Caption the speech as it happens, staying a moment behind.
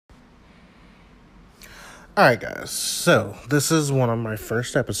Alright, guys, so this is one of my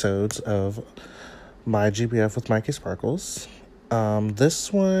first episodes of my GBF with Mikey Sparkles.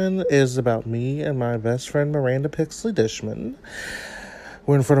 This one is about me and my best friend Miranda Pixley Dishman.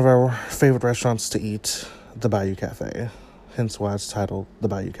 We're in front of our favorite restaurants to eat, the Bayou Cafe, hence why it's titled the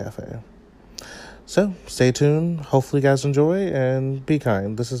Bayou Cafe. So, stay tuned, hopefully you guys enjoy, and be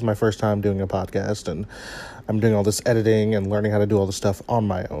kind. This is my first time doing a podcast, and I'm doing all this editing and learning how to do all this stuff on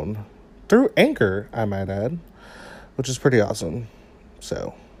my own. Through Anchor, I might add, which is pretty awesome.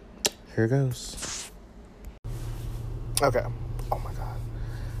 So, here goes. Okay. Oh my god.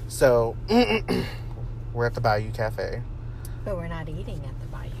 So, we're at the Bayou Cafe. But we're not eating at the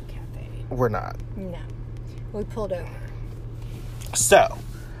Bayou Cafe. We're not. No. We pulled over. So,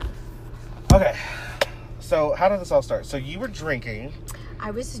 okay. So, how did this all start? So, you were drinking.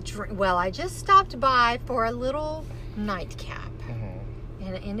 I just stopped by for a little nightcap.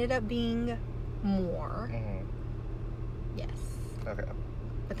 And it ended up being more. Mm-hmm. Yes. Okay.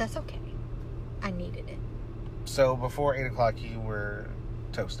 But that's okay. I needed it. So, before 8 o'clock, you were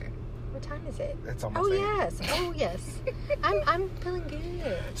toasting. What time is it? It's almost 8. Yes. Oh, yes. I'm feeling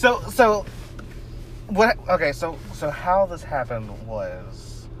good. So, what? Okay, so how this happened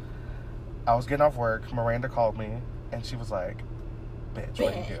was, I was getting off work. Miranda called me, and she was like, "Bitch,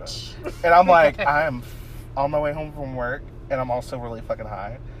 what are you doing?" And I'm like, "I am on my way home from work, and I'm also really fucking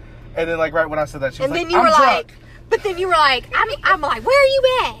high." And then, like, right when I said that, she was and like, then you "I'm were drunk." like, but then you were like, I'm like, "Where are you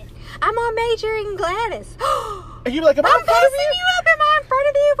at?" I'm on Major and Gladys. And you were like, "Am I in front of passing you?" you up. Am I in front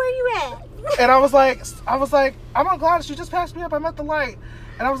of you? Where you at? And I was like, "I'm on Gladys. You just passed me up. I'm at the light."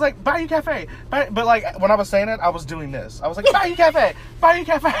 And I was like, "Bayou Cafe." But like, when I was saying it, I was doing this. I was like, "Bayou Cafe. Bayou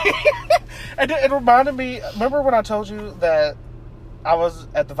Cafe." And it reminded me, remember when I told you that I was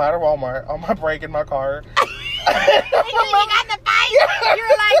at the Vital Walmart on my break in my car? And you got in the fight. You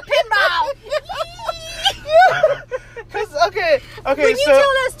were like, pinball. Because, okay. When you tell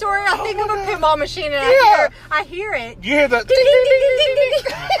that story, I think of a pinball machine, and I hear it. You hear the Ding, ding, ding, ding,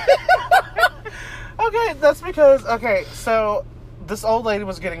 ding. Okay, that's because, so this old lady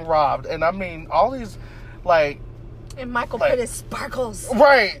was getting robbed, and I mean, all these, like... And Michael put his Sparkles.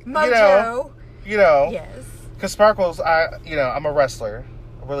 Right. Mojo. You know. Yes. Because Sparkles, I'm a wrestler.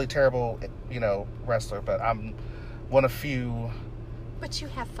 A really terrible, wrestler, but I'm one of few... But you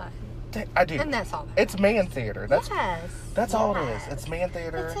have fun. I do. And that's all. It's man theater. That's yes. all it is. It's man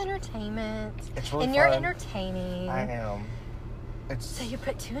theater. It's entertainment. It's really and fun. you're entertaining. I am. So you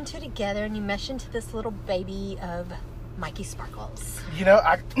put two and two together and you mesh into this little baby of Mikey Sparkles.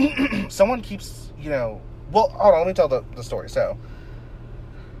 Someone keeps, well, hold on, let me tell the story. So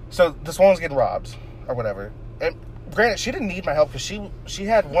this woman's getting robbed or whatever. And granted, she didn't need my help because she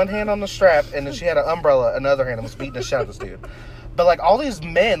had one hand on the strap and then she had an umbrella, another hand, and was beating the shit out of this dude. But, like, all these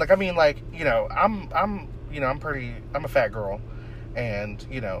men, like, I mean, like, I'm a fat girl, and,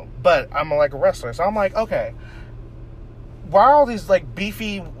 but I'm, like, a wrestler, so I'm like, okay, why are all these, like,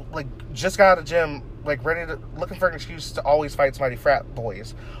 beefy, like, just got out of the gym, like, looking for an excuse to always fight somebody frat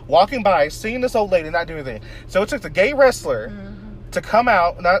boys, walking by, seeing this old lady, not doing anything? So it took the gay wrestler to come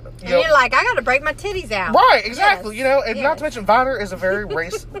out, and you're like, I gotta break my titties out. Right, exactly, yes. And not to mention, Vidor is a very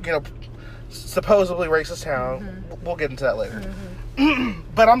supposedly racist town. We'll get into that later.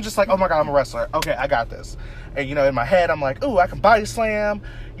 But I'm just like, oh my god, I'm a wrestler. Okay, I got this. And in my head, I'm like, ooh, I can body slam,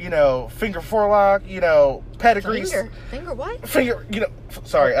 finger forelock, pedigree. Finger what? Finger,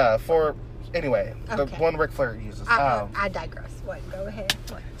 anyway, the one Ric Flair uses. I digress. What? Go ahead.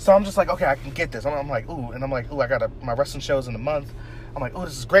 What? So I'm just like, okay, I can get this. I'm like, ooh, I got my wrestling shows in a month. I'm like, oh,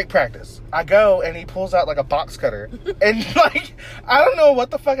 this is great practice. I go, and he pulls out, like, a box cutter. And, like, I don't know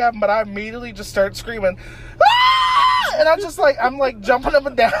what the fuck happened, but I immediately just start screaming, ah! And I'm, like, jumping up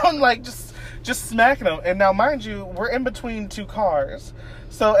and down, like, just smacking him. And now, mind you, we're in between two cars.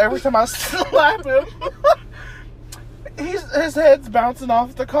 So every time I slap him, his head's bouncing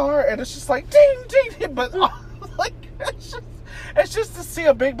off the car, and it's just like, ding, ding, but, like, it's just to see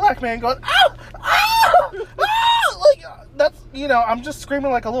a big black man going, ow, ow, ow, like, that's, I'm just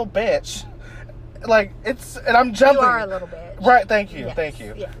screaming like a little bitch. Like, and I'm jumping. You are a little bitch. Right, thank you.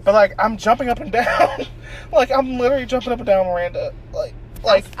 Yes. But, like, I'm jumping up and down. Like, I'm literally jumping up and down, Miranda. Like,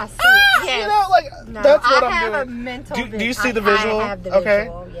 I see it. Yes. No, that's what I'm have doing. A mental do you see the visual? I have the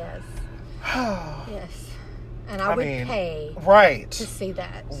visual, yes. Yes. And I would pay to see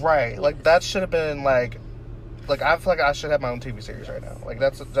that. Right. Yes. Like, that should have been, like, I feel like I should have my own TV series right now. Like,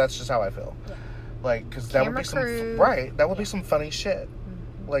 that's just how I feel. Yeah. Like, because that would be some... Right. That would be some funny shit.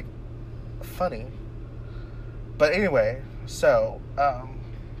 Mm-hmm. Like, funny. But anyway, so, I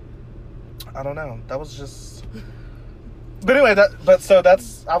don't know. That was just... But anyway,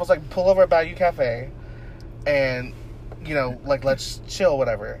 I was like, pull over at Bayou Cafe. and, you know, like, let's chill,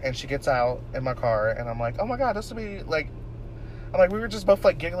 whatever. And she gets out in my car, and I'm like, oh my God, this would be, like, I'm like, we were just both,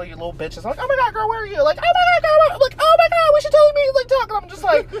 like, giggling, you little bitches. I'm like, oh my God, girl, where are you? Like, oh my God, girl, I'm like, oh my God, we should totally be, like, talking. I'm just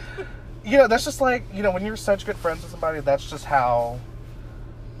like, you know, that's just, like, you know, when you're such good friends with somebody, that's just how,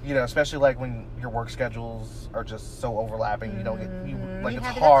 you know, especially, like, when your work schedules are just so overlapping, you don't get, like, it's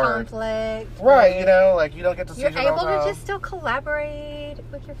hard. Conflict. Right, you know, like, you don't get to see each other. You're able to just still collaborate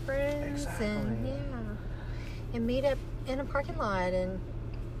with your friends. Exactly. And, and meet up in a parking lot and,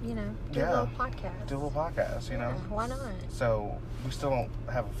 you know, do a little podcast. Do a little podcast, you know? Why not? So, we still don't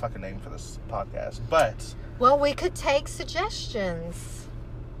have a fucking name for this podcast, but... Well, we could take suggestions.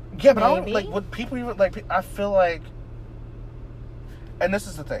 Yeah, but I don't, like, would people even, like, I feel like... And this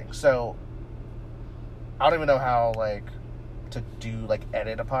is the thing, so... I don't even know how, like, to do, like,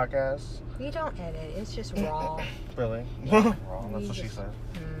 edit a podcast. You don't edit, it's just raw. Really? Yeah. Raw, that's what she said.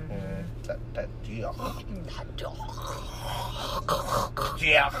 That yeah.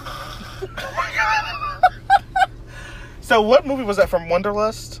 Yeah. So what movie was that from?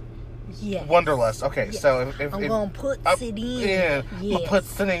 Wanderlust? Yes. Wanderlust. Okay, yes. So if I'm gonna put it in. Yeah. Yes. Put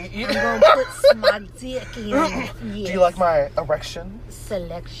it in. I'm gonna put my dick in. Yes. Do you like my erection?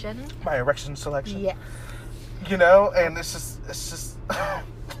 Selection. My erection selection? Yes. You know, and it's just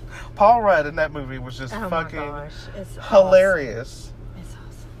Paul Rudd in that movie was just fucking it's hilarious. Awesome. It's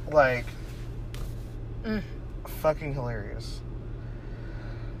awesome. Like, fucking hilarious.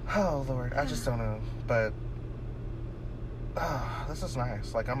 Oh, Lord. I just don't know. But, this is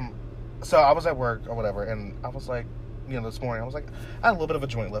nice. Like, so I was at work or whatever, and I was like, you know, this morning, I was like, I had a little bit of a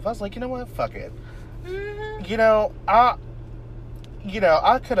joint lift. I was like, you know what? Fuck it. Mm-hmm. You know,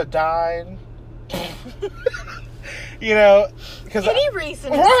 I could have died. You know, because any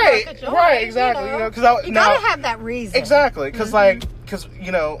reason, right, exactly. You know, because you gotta have that reason. Exactly, because because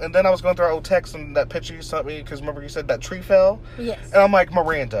you know, and then I was going through our old text and that picture you sent me because remember you said that tree fell. Yes. And I'm like,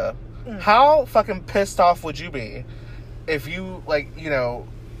 Miranda, how fucking pissed off would you be if you like, you know,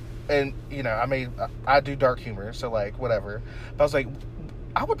 and you know, I do dark humor, so like whatever. But I was like,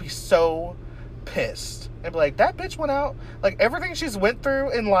 I would be so pissed and be like, that bitch went out, like everything she's went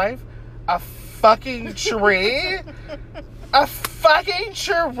through in life, a fucking tree. A fucking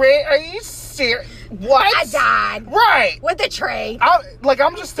tree? Are you serious? What? I died. Right. With a tree.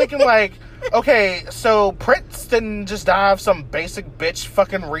 I'm just thinking like, okay, so Prince didn't just die of some basic bitch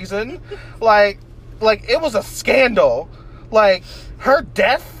fucking reason. Like it was a scandal. Like, her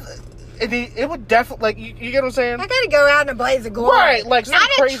death, it would definitely, like, you get what I'm saying? I gotta go out in a blaze of glory. Right, like some not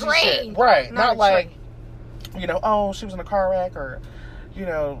crazy a tree. shit. Right, not like, tree. You know, oh, she was in a car wreck or, you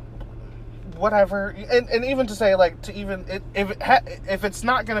know, whatever. And even to say, like, to even, if it's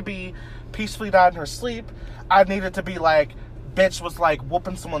not going to be peacefully died in her sleep, I need it to be like, bitch was, like,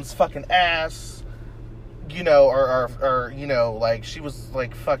 whooping someone's fucking ass, you know, or you know, like, she was,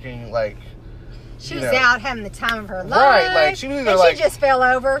 like, fucking, like, she was out having the time of her life. Right, like, she was either, and like... she just fell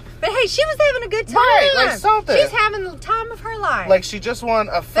over. But, hey, she was having a good time. Right, like, something. She's having the time of her life. Like, she just won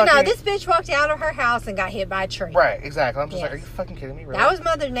a fucking... But no, this bitch walked out of her house and got hit by a tree. Right, exactly. I'm just like, are you fucking kidding me? Really? That was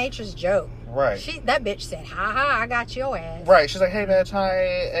Mother Nature's joke. Right. That bitch said, ha ha, I got your ass. Right, she's like, hey, bitch, hi,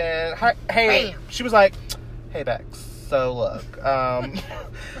 and hi, hey. Bam. She was like, hey, Bex, so look, I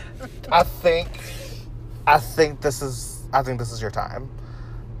think this is your time.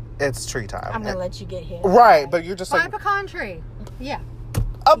 It's tree time. I'm gonna let you get hit. Right, but you're just like... a pecan tree. Yeah.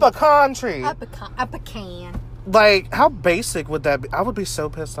 A pecan tree. A pecan. Like, how basic would that be? I would be so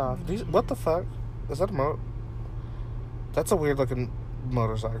pissed off. What the fuck? Is that a That's a weird looking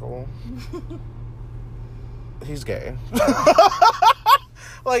motorcycle. He's gay.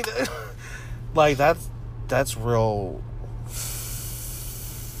 like that's real.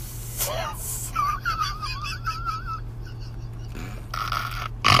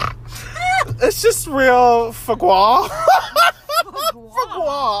 It's just real fagua.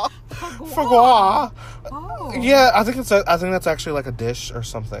 Fagua. Oh. Yeah, I think that's actually like a dish or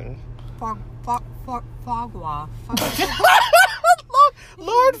something. Fagua.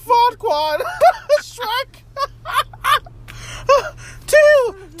 Lord Farquaad. Shrek.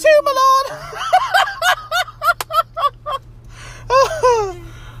 Two, my lord.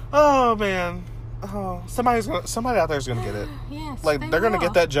 Oh man. Oh, somebody out there is gonna get it. Yes, like they're gonna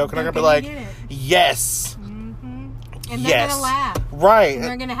get that joke and they're gonna be like, yes. Mm-hmm. And they're gonna laugh. Right. And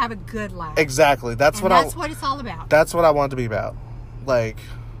they're gonna have a good laugh. Exactly. That's what it's all about. That's what I want it to be about. Like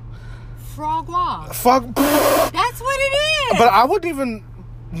Frogwa. That's what it is. But I wouldn't even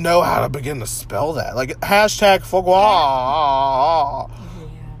know how to begin to spell that. Like hashtag Frogwa.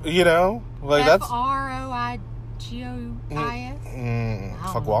 Yeah. You know? Like that's Froigois.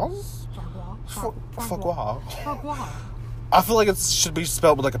 Fagwas? Fuck. I feel like it should be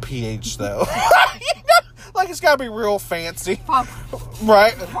spelled with like a PH though. Like it's gotta be real fancy.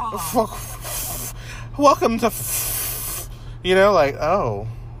 Right? Welcome to like, oh,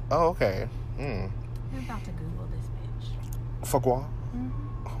 okay. I'm about to Google this bitch. Fuck. Oh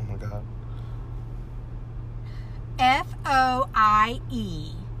my god.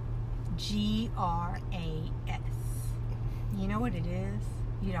 FOIEGRAS. You know what it is?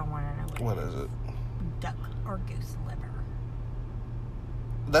 You don't want to know what is it? Duck or goose liver.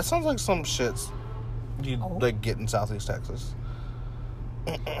 That sounds like some shits you like get in Southeast Texas.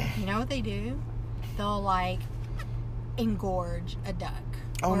 You know what they do? They'll like engorge a duck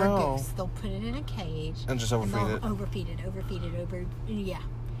or a goose. They'll put it in a cage and just overfeed it. Overfeed it. Yeah,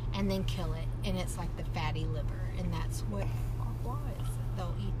 and then kill it, and it's like the fatty liver, and that's what is.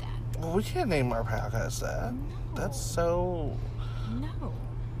 They'll eat that. Well, we can't name our podcast that. No. That's so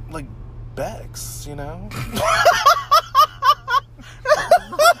like Bex, you know.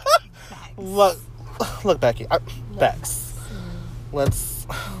 Look, Becky. Bex. Let's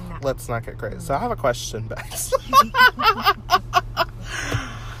not get crazy. So I have a question, Bex.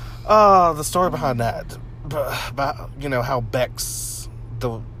 The story behind that, about how Bex,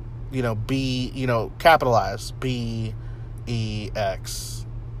 capitalized BEX,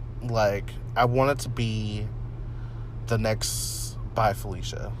 like I want it to be the next Bye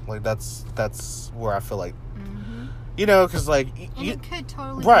Felicia. Like that's where I feel like, because like it could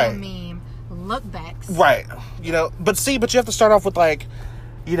totally be a meme. Look, Bex. Right. But you have to start off with like,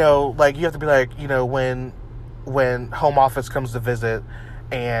 like you have to be like, when home office comes to visit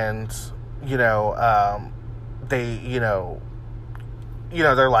and, they,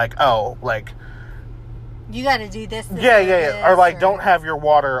 they're like, oh, like, you got to do this. Yeah. Or like, don't have your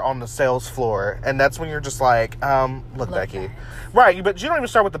water on the sales floor. And that's when you're just like, look Becky. Bex. Right. But you don't even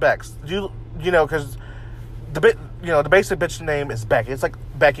start with the Bex. Because the basic bitch name is Becky. It's like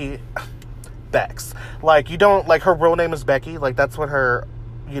Becky Bex. Like, you don't, like, her real name is Becky. Like, that's what her,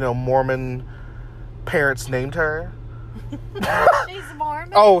 Mormon parents named her. She's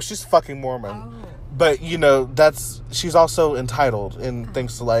Mormon? Oh, she's fucking Mormon. Oh. But, she's also entitled and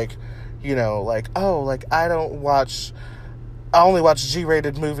thinks to, like, like, oh, like, I only watch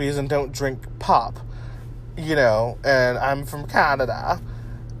G-rated movies and don't drink pop, and I'm from Canada.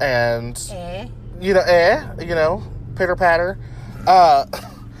 And, pitter patter.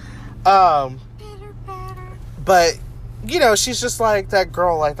 But she's just like that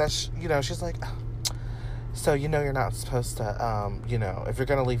girl, like that. She's like, so you're not supposed to, if you're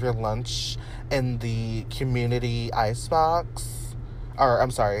gonna leave your lunch in the community icebox, or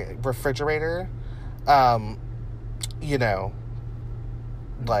I'm sorry, refrigerator, like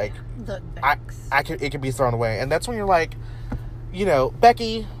it could be thrown away, and that's when you're like,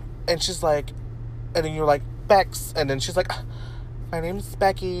 Becky, and she's like, and then you're like Bex, and then she's like, my name's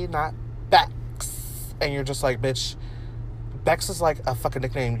Becky, not Bex. And you're just like, bitch, Bex is like a fucking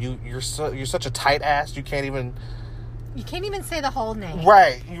nickname. You're such a tight ass. You can't even say the whole name.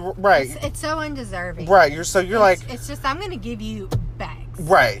 Right. Right. It's so undeserving. Right. It's just, I'm going to give you Bex.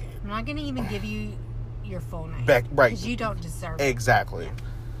 Right. I'm not going to even give you your full name. Right. Because you don't deserve it. Exactly. Yeah.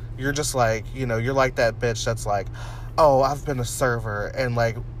 You're just like, you're like that bitch that's like, oh, I've been a server. And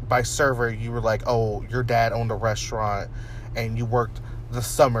like, by server, you were like, oh, your dad owned a restaurant and you worked the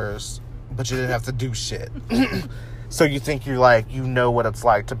summers, but you didn't have to do shit. So you think you're like, what it's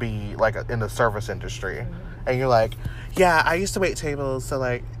like to be like in the service industry. Mm-hmm. And you're like, yeah, I used to wait tables. So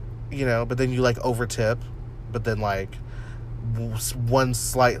like, but then you like over tip, but then like one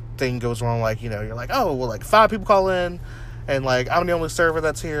slight thing goes wrong. Like, you're like, oh, well, like 5 people call in and like, I'm the only server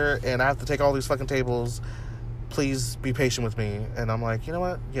that's here and I have to take all these fucking tables. Please be patient with me. And I'm like, you know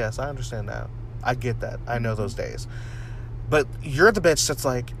what? Yes, I understand that. I get that. I know those days. But you're the bitch that's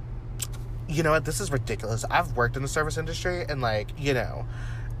like, you know what? This is ridiculous. I've worked in the service industry and like,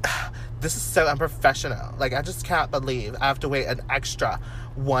 this is so unprofessional. Like, I just can't believe I have to wait an extra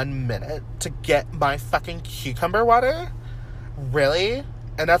 1 minute to get my fucking cucumber water. Really?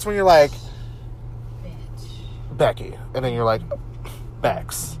 And that's when you're like, bitch. Becky. And then you're like,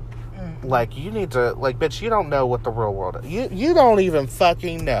 Bex. Like, you need to, like, bitch, you don't know what the real world is. You don't even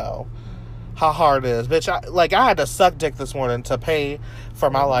fucking know how hard it is. Bitch, I had to suck dick this morning to pay for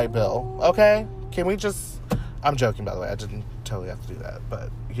my light bill. Okay? Can we just... I'm joking, by the way. I didn't totally have to do that.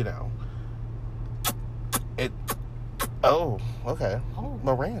 But, it... Oh, okay. Oh.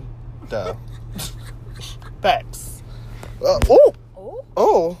 Miranda. Bex. Oh!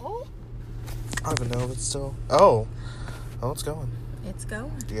 I don't even know if it's still... Oh, it's going. It's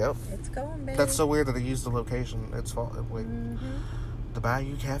going. Yep. It's going, baby. That's so weird that they used the location. It's fault. Wait. Mm-hmm. The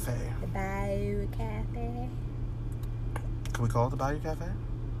Bayou Cafe. The Bayou Cafe. Can we call it the Bayou Cafe?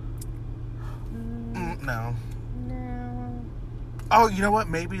 No. No. Oh, you know what?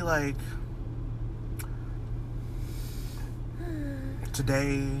 Maybe like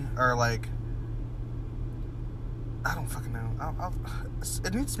today or like I don't fucking know.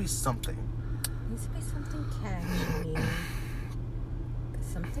 It needs to be something. It needs to be something catchy.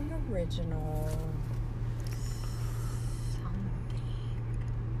 Something original.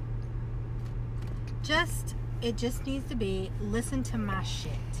 It just needs to be listen to my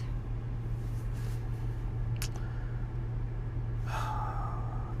shit.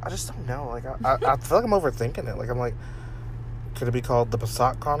 I just don't know. Like I feel like I'm overthinking it. Like I'm like, could it be called the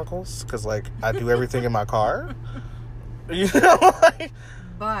Passat Chronicles? Because like I do everything in my car. You know, like.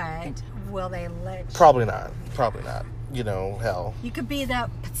 But will they let you? Probably not. Probably not. You know, hell. You could be the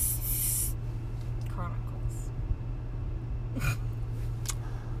Chronicles.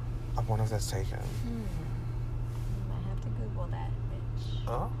 I wonder if that's taken. You might have to Google that,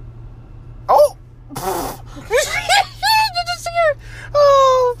 bitch. Oh! You just hear?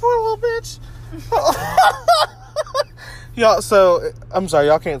 Oh, poor little bitch. Y'all, so I'm sorry,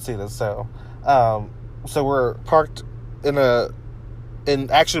 y'all can't see this. So we're parked in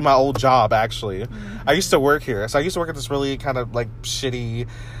actually my old job. Actually, I used to work here. So I used to work at this really kind of like shitty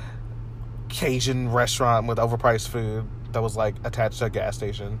Cajun restaurant with overpriced food that was like attached to a gas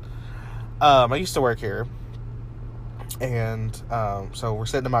station. I used to work here, and so we're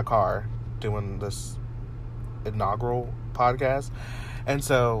sitting in my car doing this inaugural podcast, and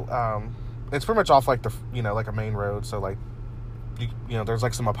so it's pretty much off like the like a main road. So like you know there's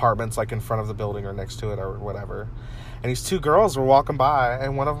like some apartments like in front of the building or next to it or whatever. And these two girls were walking by,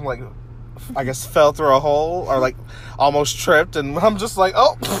 and one of them, like, I guess fell through a hole or, like, almost tripped. And I'm just like,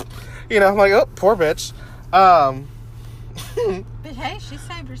 oh, I'm like, oh, poor bitch. But hey, she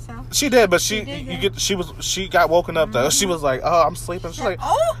saved herself. She did, but she got woken up, though. She was like, oh, I'm sleeping. She's like,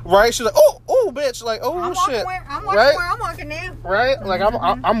 oh, right? She's like, oh, bitch. Like, oh, I'm shit. I'm walking where I'm walking now. Right? Like,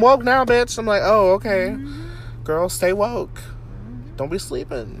 I'm woke now, bitch. I'm like, oh, okay. Girl, stay woke. Don't be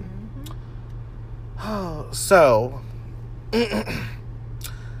sleeping. So...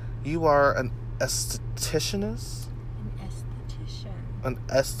 You are an estheticianist? An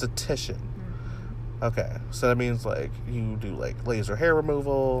esthetician. Okay. So that means, like, you do, like, laser hair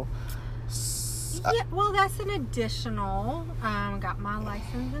removal. Yeah, well, that's an additional. Got my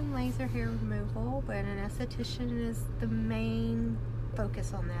license in laser hair removal, but an esthetician is the main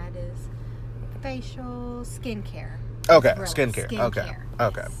focus on that is facial skincare. Okay, really. Skincare.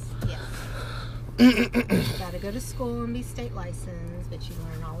 Okay. Yes. Gotta go to school and be state licensed, but you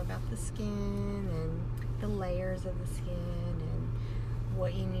learn all about the skin and the layers of the skin and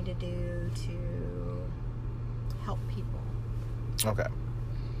what you need to do to help people. Okay.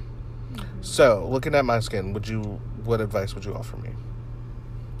 So, looking at my skin, what advice would you offer me?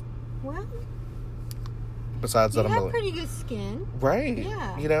 Well, besides that, you have pretty good skin, right?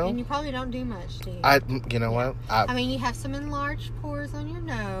 Yeah, and you probably don't do much, do you? What? I mean, you have some enlarged pores on your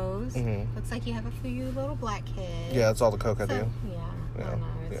nose. Looks like you have a few little blackheads. Yeah, that's all the coke I do. Yeah, I know.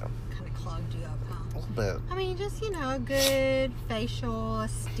 It's kind of clogged you up, huh? A little bit. I mean, just a good facial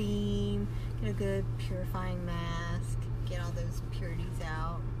steam, get a good purifying mask, get all those impurities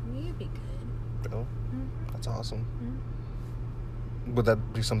out. You'd be good. Oh, that's awesome. Would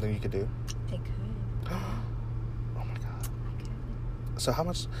that be something you could do? It could. Oh my god. So how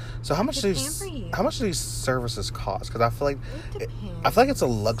much do these services cost? Because I feel like it's a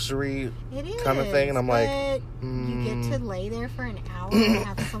luxury kind of thing, and I'm like, you get to lay there for an hour and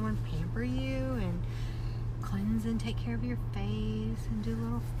have someone pamper you and cleanse and take care of your face and do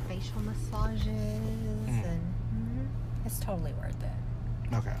little facial massages, and it's totally worth it.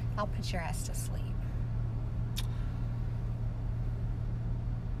 Okay. I'll put your ass to sleep.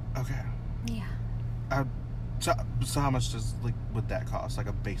 Okay. Yeah. So how much would that cost? Like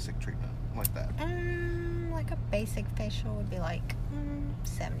a basic treatment like that? Like a basic facial would be like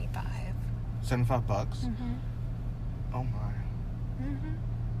 $75. $75? Oh my.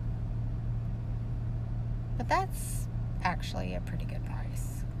 But that's actually a pretty good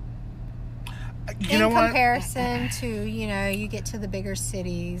price. In comparison to, you get to the bigger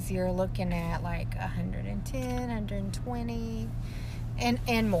cities, you're looking at like 110, 120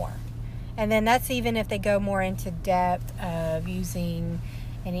 and more. And then that's even if they go more into depth of using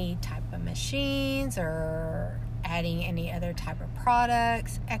any type of machines or adding any other type of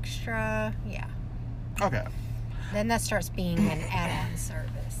products extra. Yeah. Okay. Then that starts being an add-on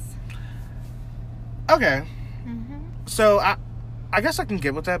service. Okay. So I guess I can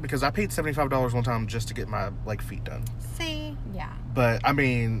get with that because I paid $75 one time just to get my feet done. See? Yeah. But I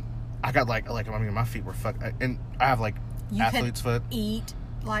mean, I got like I mean, my feet were fucked, and I have like You athlete's foot. Eat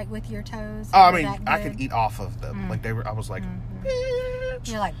like with your toes. Oh, I mean, I could eat off of them. Like they were. I was like, bitch.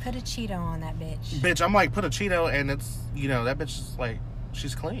 You're like, put a Cheeto on that bitch. Bitch, I'm like, put a Cheeto, and it's that bitch is like,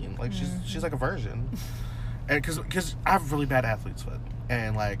 she's clean. Like she's like a virgin. And because I have really bad athlete's foot,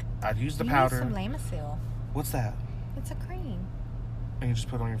 and like I'd use the powder. Need some Lamisil. What's that? It's a cream. And you just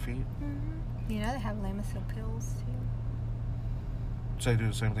put it on your feet. You know they have Lamisil pills too. So they do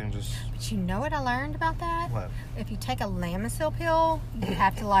the same thing, just. But you know what I learned about that? What? If you take a Lamisil pill, you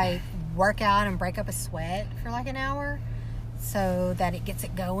have to like work out and break up a sweat for like an hour, so that it gets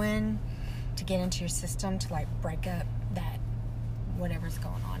it going to get into your system to like break up that whatever's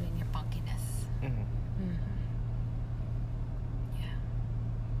going on in your funkiness. Yeah.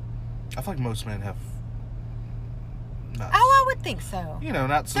 I feel like most men have. Nuts. Oh, I would think so.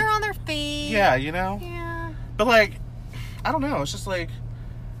 Not so. They're on their feet. Yeah, Yeah. But like, I don't know. It's just like,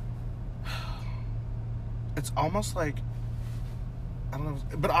 it's almost like, I don't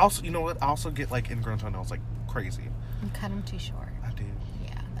know. But also, you know what? I also get like ingrown toenails like crazy. You cut them too short. I do.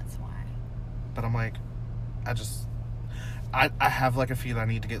 Yeah, that's why. But I'm like, I have like a feet I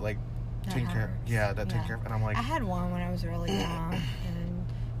need to get like taken care of. Yeah, taken care of. And I'm like, I had one when I was really young, and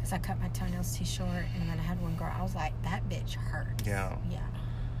because I cut my toenails too short, and then I had one girl. I was like, that bitch hurts. Yeah. Yeah.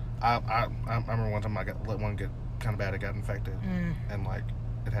 I remember one time I let one get kind of bad. It got infected, and like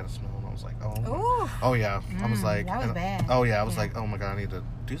it had a smell, and I was like, oh yeah. I was like, that was bad. Oh yeah, I was like, oh my god, I need to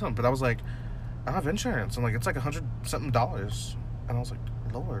do something. But I was like, I have insurance, and like it's like $100 something, and I was like,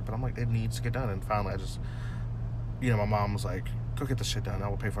 Lord, but I'm like, it needs to get done. And finally, I just, my mom was like, go get this shit done. I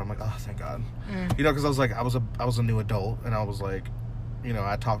will pay for it. I'm like, oh, thank God. Because I was like, I was a new adult, and I was like,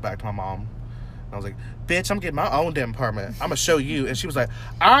 I talked back to my mom. I was like, bitch, I'm getting my own damn apartment. I'm going to show you. And she was like,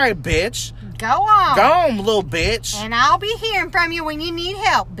 all right, bitch. Go on, little bitch. And I'll be hearing from you when you need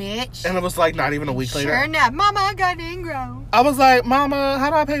help, bitch. And it was like not even a week later. Sure enough. Mama, I got ingrown. I was like, Mama, how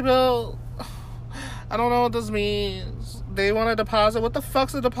do I pay bill? I don't know what this means. They want a deposit. What the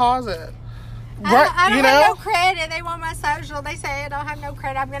fuck's a deposit? I don't have no credit. They want my social. They say I don't have no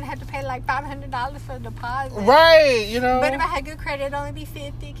credit. I'm going to have to pay like $500 for a deposit. Right, But if I had good credit, it'd only be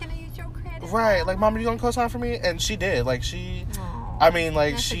 $50. Can I use your credit? Right, like, Mama, you gonna co-sign for me? And she did. Like, she... Aww, I mean,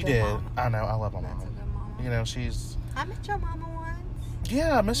 like, she did. Mama. I know, I love my mama. That's a good mama. She's... I met your mama once.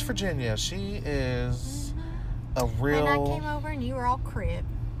 Yeah, Miss Virginia. She is a real... And I came over and you were all crib.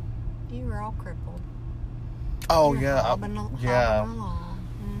 You were all crippled. Oh, you yeah. Hobbing along.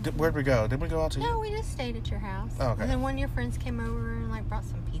 Where'd we go? Did we go out to No, we just stayed at your house. Oh, okay. And then one of your friends came over and like brought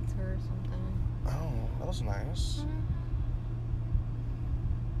some pizza or something. Oh, that was nice.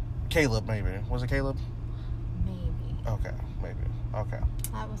 Caleb, maybe. Was it Caleb? Maybe. Okay, maybe. Okay.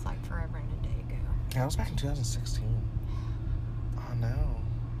 That was like forever and a day ago. Yeah, that was back in 2016. I know.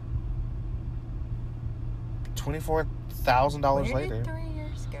 $24,000 later. Where did 3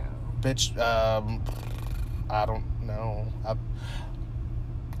 years go? Bitch, I don't know.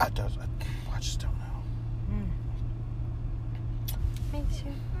 I just don't know. Makes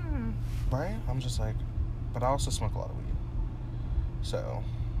you, Right? I'm just like, but I also smoke a lot of weed. So,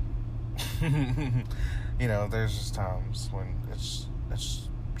 there's just times when it's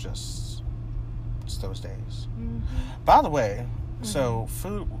those days. By the way, so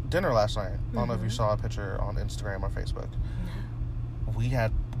dinner last night. I don't know if you saw a picture on Instagram or Facebook. We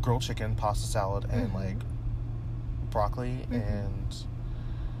had grilled chicken, pasta salad, and like broccoli and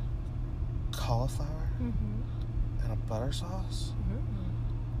cauliflower and a butter sauce.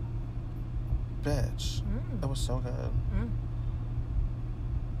 Bitch, it was so good.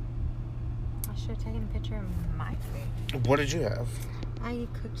 I should have taken a picture of my food. What did you have? I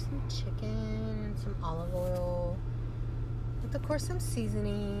cooked some chicken and some olive oil with, of course, some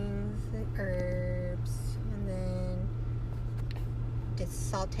seasonings and herbs, and then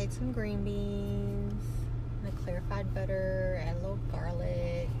sauteed some green beans and a clarified butter, add a little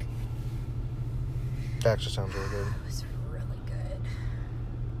garlic. That actually sounds really good. It was really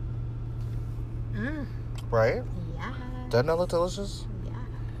good. Right? Yeah. Doesn't that look delicious? Yeah.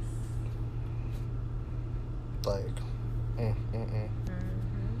 Like,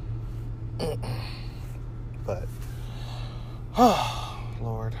 But, oh,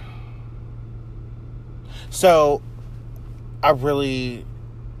 Lord. So, I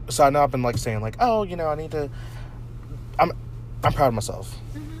know I've been like saying like, oh, I need to, I'm proud of myself.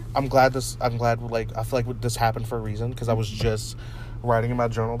 I'm glad like, I feel like this happened for a reason, because I was just writing in my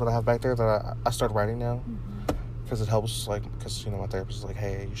journal that I have back there that I started writing now. Because it helps, like, because, my therapist is like,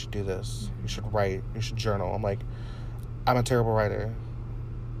 hey, you should do this. You should write. You should journal. I'm like, I'm a terrible writer.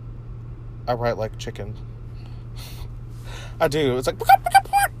 I write like chicken. I do. It's like,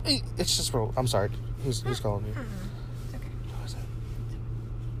 it's just real. I'm sorry. Who's calling you? It's okay. Who is it?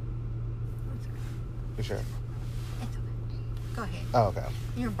 It's okay. You sure? It's okay. Go ahead. Oh, okay.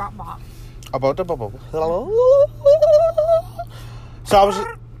 You're bop. About the bubble. So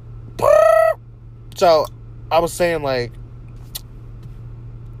I was saying, like,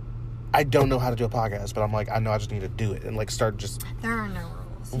 I don't know how to do a podcast, but I'm like, I know I just need to do it and like start just. There are no rules.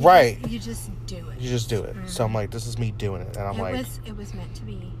 You just do it. You just do it. Mm-hmm. So I'm like, this is me doing it, and I'm it was meant to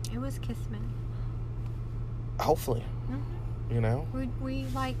be. It was Kismet. Hopefully, you know. We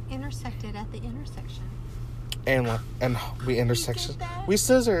like intersected at the intersection. And we intersection. We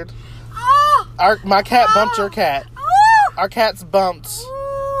scissored. Oh! My cat bumped your cat. Oh! Our cat's bumped.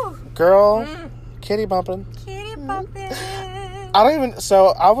 Ooh. Girl, kitty bumping. Kitty bumping. I don't even. So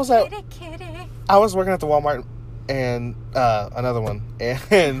I was at. Kitty. I was working at the Walmart and another one, and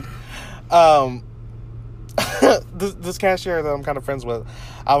this cashier that I'm kind of friends with,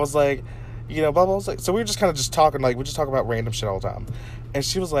 I was like, you know, Bubba was like, so we were just kind of just talking, like we just talk about random shit all the time, and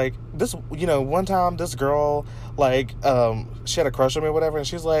she was like, this, you know, one time this girl like she had a crush on me or whatever, and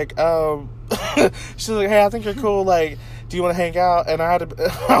she's like she's like, hey, I think you're cool, like, do you want to hang out? And I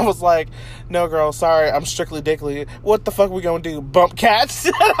was like, no, girl, sorry, I'm strictly dickly. What the fuck we gonna do? Bump cats?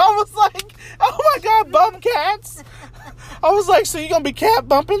 And I was like, oh my god, bump cats? I was like, so you gonna be cat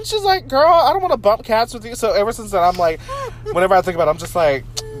bumping? She's like, girl, I don't want to bump cats with you. So ever since then, I'm like, whenever I think about it, I'm just like,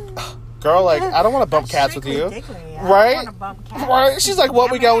 girl, like, I don't want to bump cats with you. Right? Right? She's like,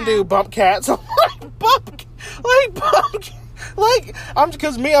 what we gonna do? Bump cats? I'm like, bump. Like, I'm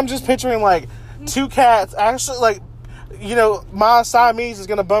just picturing, like, two cats actually, like, you know, my Siamese is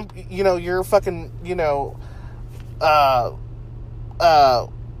gonna bump, you know, your fucking, you know,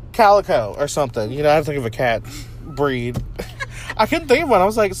 calico or something. You know, I had to think of a cat breed. I couldn't think of one. I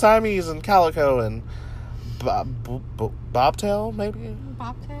was like Siamese and calico and bobtail, maybe?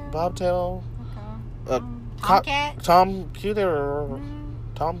 Bobtail. Okay. Tomcat? Tom Cuter.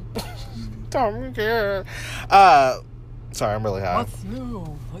 Tom Cuter. Sorry, I'm really high. What's new?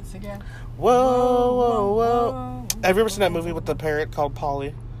 What's again? Whoa. Have you ever seen that movie with the parrot called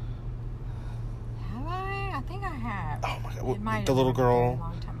Polly? Have I? I think I have. Oh my god. The little girl. A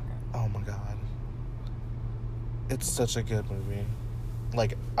long time ago. Oh my god. It's such a good movie.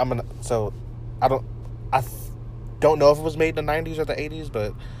 Like, I don't know if it was made in the 90s or the 80s,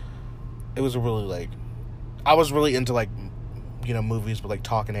 but it was really, like, I was really into, like, you know, movies with, like,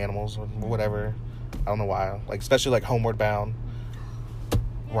 talking animals or whatever. I don't know why. Like, especially, like, Homeward Bound. Yes.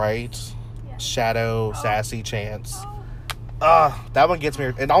 Right? Yes. Shadow, Sassy, Chance. That one gets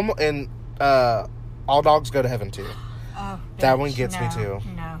me. And All Dogs Go to Heaven, too. Oh, that one gets me, too.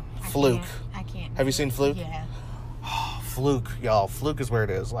 No. Fluke. I can't. Have you seen Fluke? Yeah. Fluke, y'all. Fluke is where it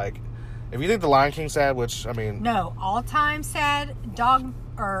is. Like, if you think The Lion King's sad, which, I mean... No, all-time sad dog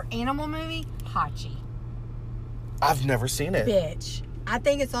or animal movie, Hachi. I've never seen it. Bitch. I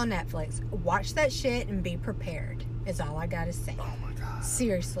think it's on Netflix. Watch that shit and be prepared, is all I gotta say. Oh, my God.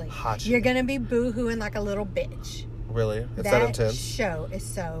 Seriously. Hachi. You're gonna be boo-hooing like a little bitch. Really? It's that intense? That show is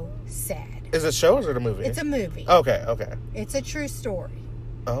so sad. Is it a show or is it a movie? It's a movie. Okay. It's a true story.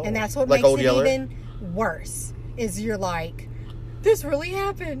 Oh. And that's what like makes Old it Yeller? even worse. Is you're like, this really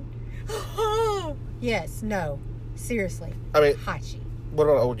happened. Yes, no. Seriously. I mean, Hachi. What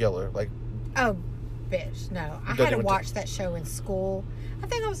about Old Yeller? Like, oh, bitch, no. I had to watch that show in school. I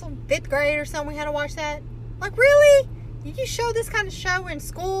think I was in 5th grade or something. We had to watch that. Like, really? You show this kind of show in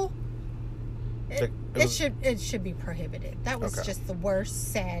school? It should be prohibited. That was just the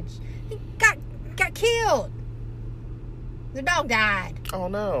worst, sad. He got killed. The dog died. Oh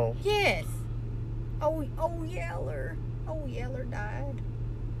no. Yes. Oh Yeller. Oh Yeller died.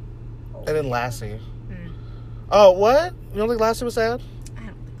 Oh, and then Lassie. Oh, what? You don't think Lassie was sad? I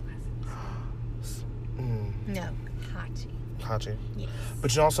don't think Lassie was sad. No, Hachi. Yes.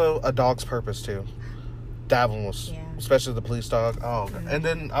 But you also A Dog's Purpose too. That one was, especially the police dog. Oh, and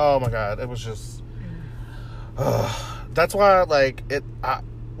then oh my god, it was just. That's why, like,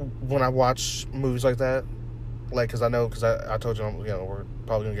 when I watch movies like that, like, because I told you, you know, we're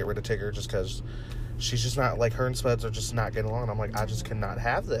probably gonna get rid of Tigger just because she's just not, like, her and Spuds are just not getting along. I'm like, I just cannot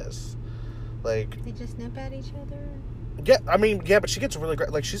have this. Like, they just nip at each other. Yeah, I mean, yeah, but she gets really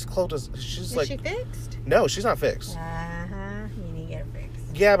great. Like, she's close as she's like. Is she fixed? No, she's not fixed. You need to get her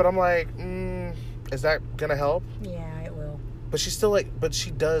fixed. Yeah, but I'm like, is that gonna help? Yeah, it will. But she's still like, but she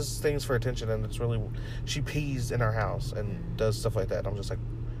does things for attention, and it's really, she pees in our house and does stuff like that. And I'm just like,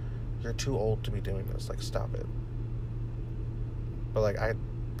 you're too old to be doing this. Like, stop it. But like, I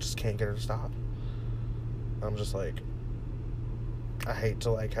just can't get her to stop. I'm just like, I hate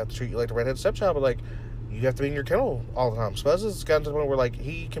to like have to treat you like the redheaded stepchild, but like, you have to be in your kennel all the time. Spuzz has gotten to the point where, like,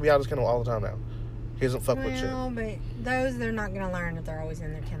 he can be out of his kennel all the time now. He doesn't fuck with shit. Well, but those, they're not going to learn if they're always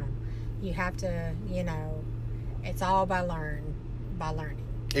in their kennel. You have to, it's all by learning.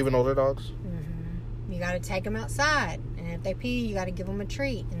 Even older dogs? You got to take them outside. And if they pee, you got to give them a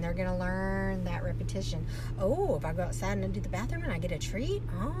treat. And they're going to learn that repetition. Oh, if I go outside and do the bathroom and I get a treat?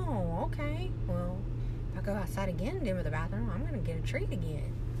 Oh, okay. Well, if I go outside again and do the bathroom, I'm going to get a treat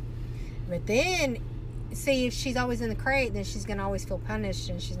again. But then, see, if she's always in the crate, then she's going to always feel punished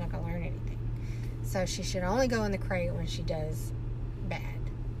and she's not going to learn anything. So she should only go in the crate when she does bad.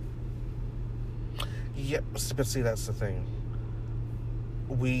 Yep, but see, that's the thing.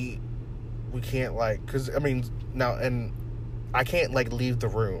 We can't, like, because, I mean, now, and I can't, like, leave the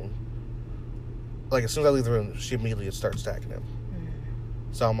room. Like, as soon as I leave the room, she immediately starts attacking him.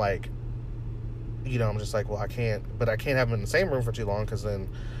 So I'm like, I'm just like, well, I can't have him in the same room for too long, because then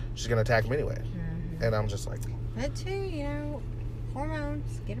she's going to attack him anyway. And I'm just like... That too,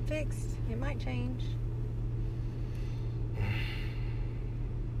 hormones, get it fixed. It might change.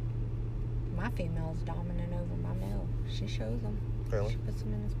 My female's dominant over my male. She shows him. Really? She puts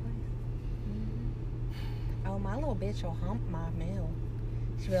him in his place. Oh, my little bitch will hump my male.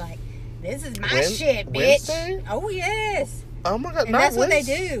 She'll be like, this is my shit, bitch. Wednesday? Oh, yes. Oh, my God. And that's what they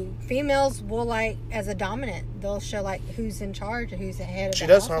do. Females will, like, as a dominant, they'll show, like, who's in charge or who's the head of the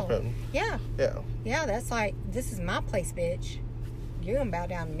household. She does hump him. Yeah. Yeah. Yeah, that's like, this is my place, bitch. You're going to bow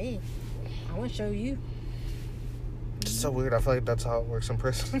down to me. I want to show you. It's so weird. I feel like that's how it works in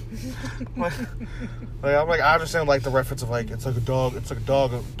prison. like, I'm like, I understand, like, the reference of, like, it's a dog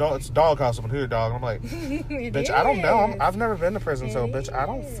costume and who a dog. And I'm like, bitch, I don't know. I've never been to prison, so, bitch, I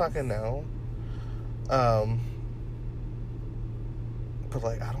don't fucking know. But,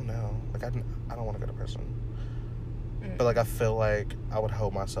 like, I don't know. Like, I don't want to go to prison. But, like, I feel like I would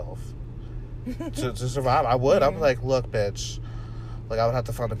hold myself to survive. I would. I'd be like, look, bitch. Like, I would have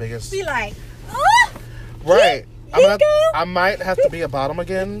to find the biggest... Be like, oh! Right. I might have to be a bottom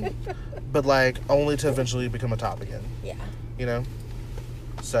again, but, like, only to eventually become a top again. Yeah.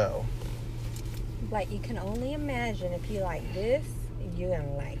 So. Like, you can only imagine if you like this, you're going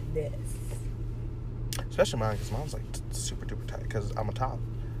to like this. Especially mine, because mine's, like, super duper tight, because I'm a top.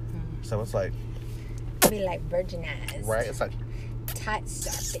 So it's like. Be like virginized. Right? It's like. Tight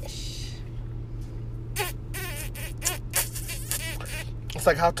starfish. It's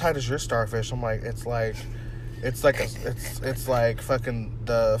like, how tight is your starfish? I'm like, it's like fucking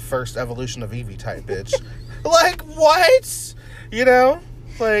the first evolution of Eevee type, bitch. Like, what?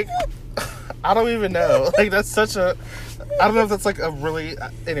 Like, I don't even know. Like, that's such a, I don't know if that's like a really,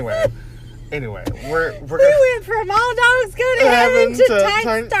 anyway, we went from all dogs go to heaven to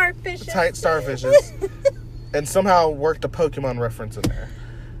tight starfishes. Tight starfishes. And somehow worked a Pokemon reference in there.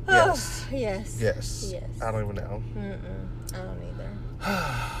 Yes. Oh, yes. I don't even know. I don't either.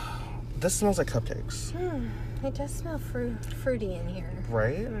 This smells like cupcakes. It does smell fruity in here.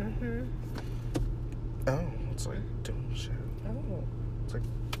 Right? Oh, it's like doing shit. Oh. It's like...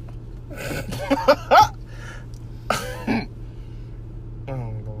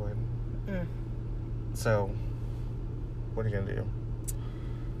 oh, Lord. So, what are you going to do?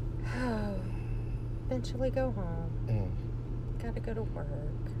 Eventually go home. Gotta go to work.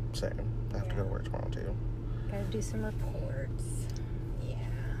 Same. I have to go to work tomorrow, too. Gotta do some reports. Yeah.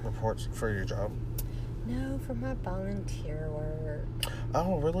 Reports for your job? No, for my volunteer work.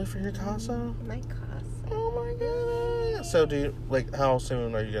 Oh, really? For your casa? My casa. Oh, my God. So, do you, like, how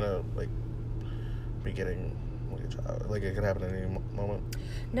soon are you gonna, like, be getting like, a job? Like, it could happen at any moment?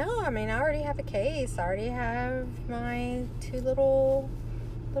 No, I mean, I already have a case. I already have my 2 little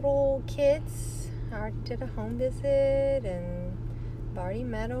kids. I already did a home visit, and I've already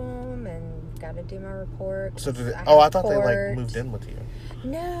met them, and got to do my report. So did it, I thought they, like, moved in with you.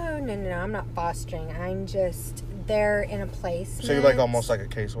 No, I'm not fostering. I'm just, they're in a placement. So you're, like, almost like a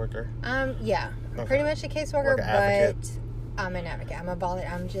caseworker? Yeah. Okay. Pretty much a caseworker, like an advocate. But I'm an advocate.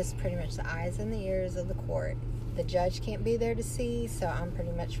 I'm just pretty much the eyes and the ears of the court. The judge can't be there to see, so I'm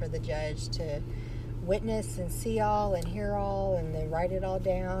pretty much for the judge to witness and see all and hear all, and then write it all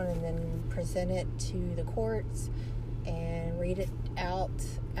down, and then present it to the courts and read it out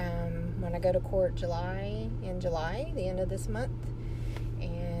when I go to court in July, the end of this month,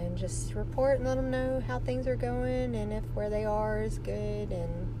 and just report and let them know how things are going and if where they are is good,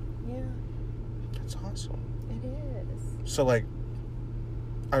 and yeah. That's awesome. It is. So, like,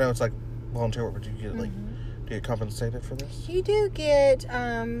 I know it's like volunteer work, but do you get, like, do you get compensated for this? You do get,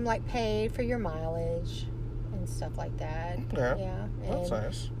 like, paid for your mileage and stuff like that. Okay. Yeah. That's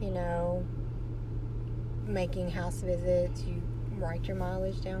nice. Making house visits, you write your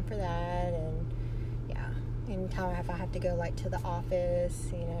mileage down for that, and yeah. Anytime if I have to go, like, to the office,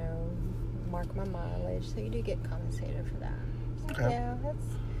 you know, mark my mileage. So you do get compensated for that. So, Okay. yeah,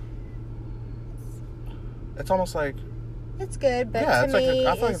 It's almost like... it's good, but Yeah, to it's like me,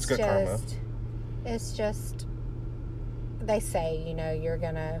 I feel like it's good karma. It's just, they say, you know, you're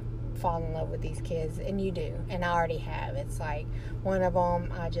going to fall in love with these kids, and you do. And I already have. It's like, one of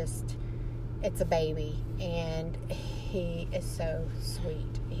them, it's a baby, and he is so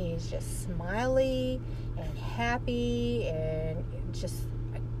sweet. He's just smiley and happy and just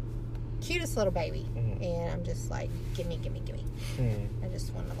a cutest little baby. Mm-hmm. And I'm just like, gimme. I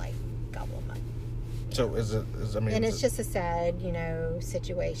just want to, like, gobble him up. So And it's just a sad, you know,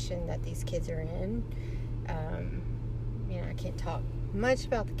 situation that these kids are in. You know, I can't talk much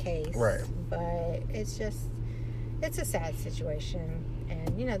about the case. Right. But it's a sad situation.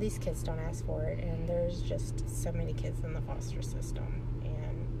 And, you know, these kids don't ask for it. And there's just so many kids in the foster system.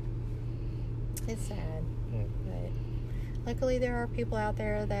 And it's sad. But luckily there are people out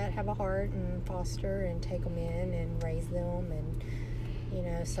there that have a heart and foster and take them in and raise them. And, you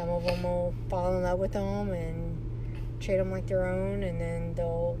know, some of them will fall in love with them and treat them like their own. And then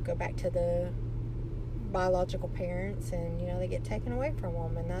they'll go back to the biological parents, and, you know, they get taken away from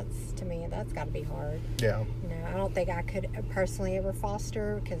them. And that's, to me, that's got to be hard. Yeah. You know, I don't think I could personally ever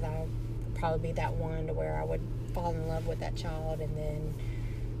foster, because I would probably be that one to where I would fall in love with that child, and then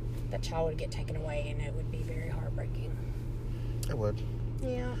that child would get taken away, and it would be very heartbreaking. It would.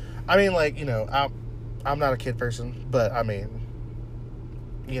 Yeah. I mean, like, you know, I'm not a kid person, but I mean,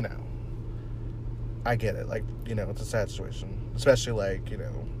 you know, I get it. Like, you know, it's a sad situation, especially, like, you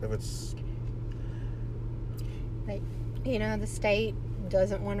know, if it's... Like, you know, the state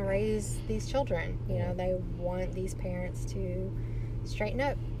doesn't want to raise these children. You know, they want these parents to straighten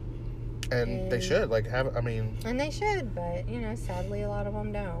up. And they should, like, have, I mean... And they should, but, you know, sadly a lot of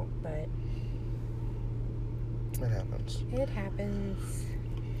them don't, but... It happens. It happens.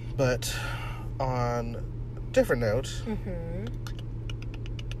 But, on a different note... Mm-hmm.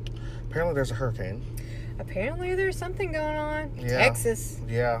 Apparently there's a hurricane. Apparently there's something going on. Yeah. Texas.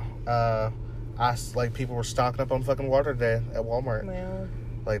 Yeah. People were stocking up on fucking water today at Walmart. Well...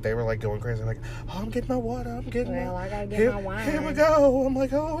 Like, they were, like, going crazy. Like, oh, I'm getting my water. I gotta get my wine. Here we go. I'm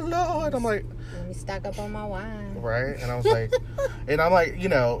like, oh, Lord. I'm like... Let me stock up on my wine. Right? And I was like... and I'm like, you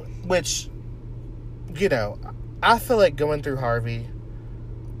know, which... You know, I feel like going through Harvey,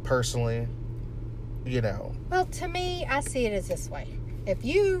 personally, you know... Well, to me, I see it as this way. If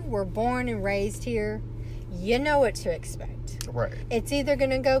you were born and raised here, you know what to expect. Right. It's either going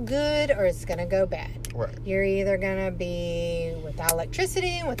to go good or it's going to go bad. Right. You're either going to be without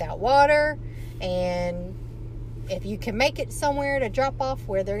electricity and without water, and if you can make it somewhere to drop off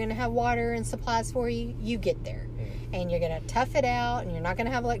where they're going to have water and supplies for you, you get there. And you're going to tough it out, and you're not going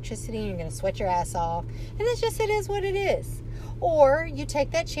to have electricity, and you're going to sweat your ass off. And it is what it is. Or you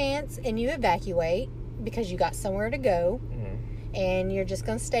take that chance and you evacuate because you got somewhere to go, and you're just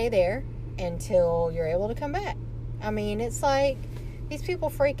going to stay there until you're able to come back. I mean, it's like these people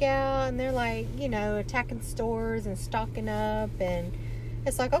freak out, and they're like, you know, attacking stores and stocking up, and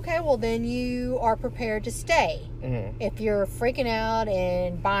it's like, okay, well, then you are prepared to stay. If you're freaking out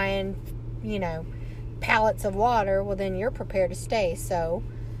and buying, you know, pallets of water, well, then you're prepared to stay. So,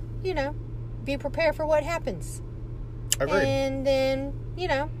 you know, be prepared for what happens. Agreed. And then, you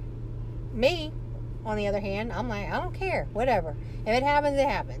know, me, on the other hand, I'm like, I don't care, whatever. If it happens, it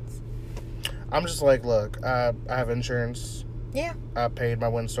happens. I'm just like, look, I have insurance. Yeah. I paid my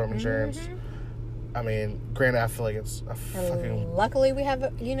windstorm insurance. I mean, granted, I feel like it's a fucking... Luckily, we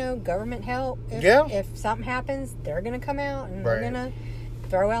have, you know, government help. If something happens, they're going to come out, and they're going to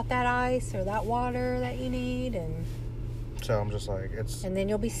throw out that ice or that water that you need, and... So I'm just like, it's... And then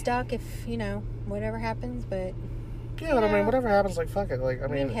you'll be stuck if, you know, whatever happens, but... Yeah, but I mean, whatever happens, like, fuck it. Like, I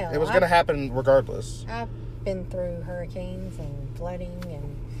mean, hell, it was going to happen regardless. I've been through hurricanes and flooding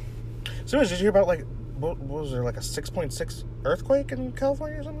and... So did you hear about, like, what was there, like a 6.6 earthquake in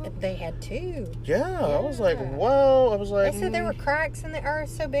California or something? They had two. Yeah, I was like, whoa. I was like... They said there were cracks in the earth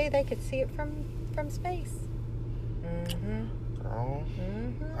so big they could see it from space. Girl,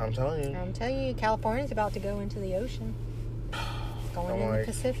 I'm telling you. California's about to go into the ocean. Going in the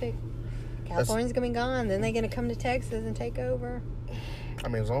Pacific. California's going to be gone. Then they're going to come to Texas and take over. I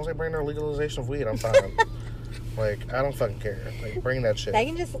mean, as long as they bring their legalization of weed, I'm fine. Like, I don't fucking care. Like, bring that shit. They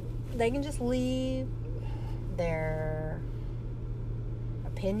can just leave their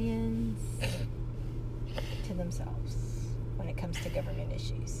opinions to themselves when it comes to government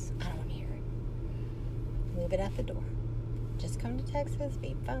issues. I don't want to hear it. Leave it at the door. Just come to Texas,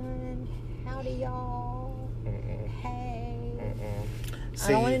 be fun. Howdy, y'all. Hey. See,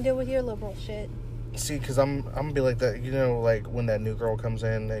 I don't want to deal with your liberal shit. See, because I'm gonna be like that, you know, like when that new girl comes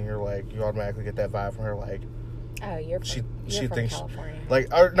in and you're like, you automatically get that vibe from her, like, oh, you're from thinks, California. like,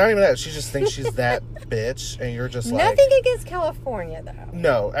 or not even that, she just thinks she's that bitch, and you're just like, nothing against California though.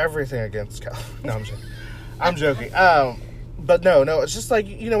 no, everything against California. No, I'm joking. But no, it's just like,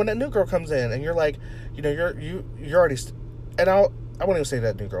 you know, when that new girl comes in and you're like, you know, you're already, and I won't even say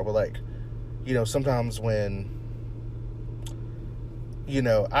that new girl, but like, you know, sometimes when, you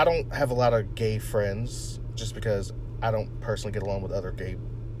know, I don't have a lot of gay friends just because I don't personally get along with other gay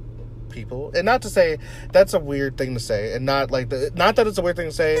people. And not to say that's a weird thing to say, and not like not that it's a weird thing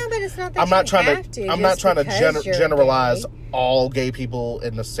to say. No, but it's not that I'm not trying to generalize gay. all gay people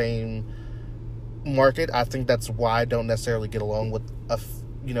in the same market. I think that's why I don't necessarily get along with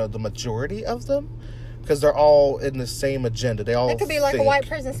you know, the majority of them, because they're all in the same agenda. They all It could be like a white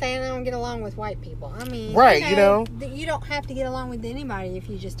person saying, I don't get along with white people. I mean, right, you know, you don't have to get along with anybody if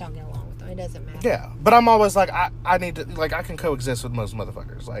you just don't get along with them. It doesn't matter. Yeah, but I'm always like, I need to, like, I can coexist with most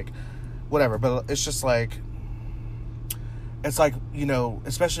motherfuckers, like, whatever, but it's just like, it's like, you know,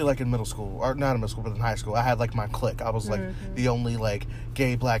 especially like in middle school, or not in middle school, but in high school, I had like my clique. I was like the only like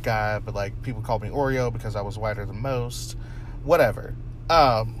gay black guy, but like people called me Oreo because I was whiter than most, whatever.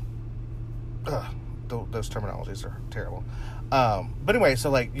 Those terminologies are terrible. But anyway, so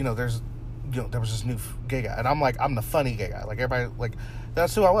like, you know, there was this new gay guy, and I'm like, I'm the funny gay guy. Like everybody, like,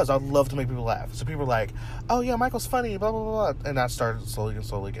 that's who I was. I love to make people laugh. So people were like, oh yeah, Michael's funny, blah blah blah. And I started slowly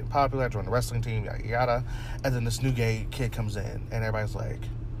getting popular. I joined the wrestling team, yada yada. And then this new gay kid comes in, and everybody's like,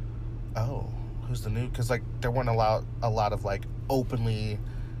 oh, who's the new? Because like there weren't a lot of like openly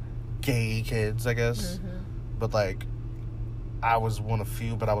gay kids, I guess. Mm-hmm. But like, I was one of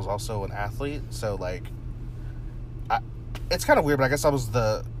few, but I was also an athlete, so like, it's kind of weird, but I guess I was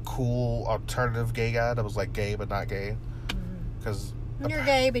the cool alternative gay guy that was like gay but not gay, because you're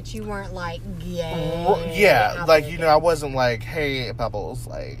gay but you weren't like gay. Yeah, like, you know, I wasn't like, hey Bubbles,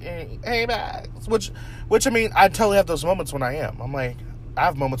 like, hey Max, which I mean, I totally have those moments when I am. I'm like, I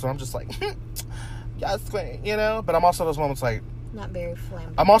have moments when I'm just like, yes, queen, you know, but I'm also those moments like, not very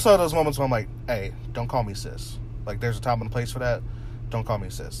flamboyant. I'm also those moments when I'm like, hey, don't call me sis. Like, there's a time and a place for that. Don't call me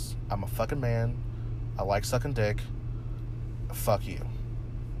sis. I'm a fucking man. I like sucking dick. Fuck you.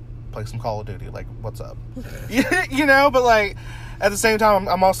 Play some Call of Duty. Like, what's up? You know, but like, at the same time,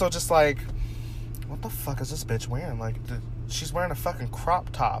 I'm also just like, what the fuck is this bitch wearing? Like, she's wearing a fucking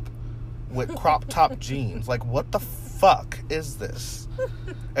crop top with crop top jeans. Like, what the fuck is this?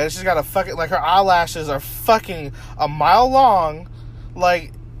 And she's got a fucking, like, her eyelashes are fucking a mile long.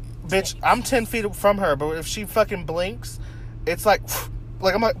 Like, bitch, I'm 10 feet from her, but if she fucking blinks, it's like,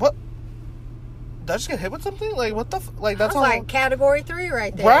 I'm like, what? Did I just get hit with something? Like, what the like, that's all. Like category 3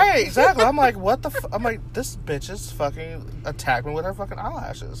 right there. Right, exactly. I'm like, what the I'm like, this bitch is fucking attacked me with her fucking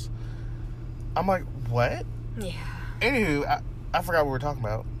eyelashes. I'm like, what? Yeah. Anywho, I forgot what we were talking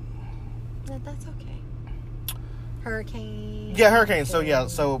about. That's okay. Hurricane. Yeah, hurricane. So, yeah,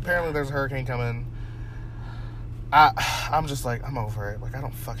 so apparently there's a hurricane coming. I'm just like, I'm over it. Like, I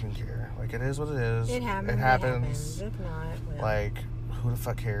don't fucking care. Like, it is what it is. It happens. It happens. If not, well. Like, who the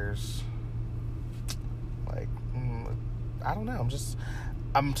fuck cares? Like, I don't know.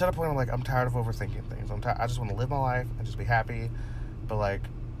 I'm to the point. I'm like, I'm tired of overthinking things. I just want to live my life and just be happy. But like,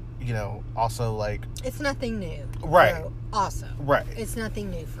 you know, also like, it's nothing new. Right. So, also. Right. It's nothing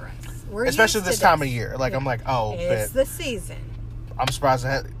new for us. We're especially this time of year. Like, yeah. I'm like, oh, it's the season. I'm surprised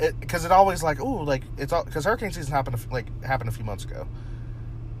because it always like, ooh, like, it's all because hurricane season happened a few months ago,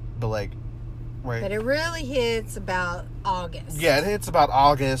 but like, right. But it really hits about August. Yeah, it hits about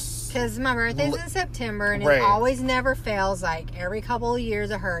August. Because my birthday's in September, and it always never fails. Like, every couple of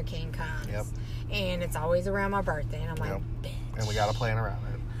years, a hurricane comes. Yep. And it's always around my birthday, and I'm like, bitch. And we got to plan around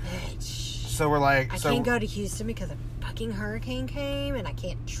it. Bitch. So we're like, I can't go to Houston because a fucking hurricane came, and I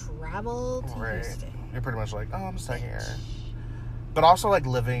can't travel to Houston. You're pretty much like, oh, I'm staying here. But also, like,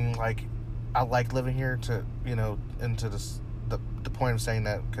 living, like, I like living here to, you know, into this, the point of saying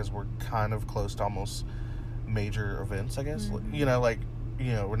that because we're kind of close to almost major events, I guess. Mm-hmm. You know, like,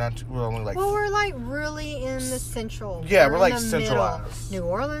 you know, we're only like... Well, we're, like, really in the central... Yeah, we're like, centralized. New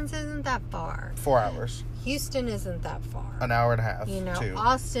Orleans isn't that far. 4 hours. Houston isn't that far. An hour and a half, you know, 2.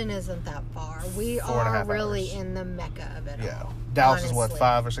 Austin isn't that far. We are really hours. In the mecca of it all. Yeah. Dallas is what,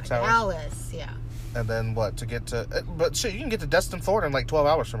 5 or 6 hours? Dallas, yeah. And then what, to get to... But shit, you can get to Destin, Florida in like 12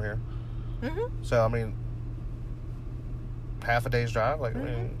 hours from here. Mm-hmm. So, I mean, half a day's drive, like, I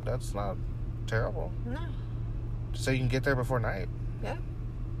mean, that's not terrible. No. So you can get there before night. Yeah.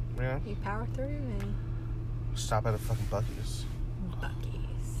 Yeah. You power through and... Stop at a fucking Buc-ee's.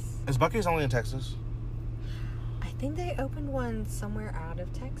 Buc-ee's. Is Buc-ee's only in Texas? I think they opened one somewhere out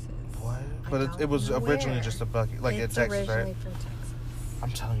of Texas. What? But it was originally just a bucket, like in Texas, right? It's originally from Texas.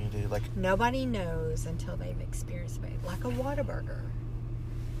 I'm telling you, dude, like... Nobody knows until they've experienced it. Like a Whataburger.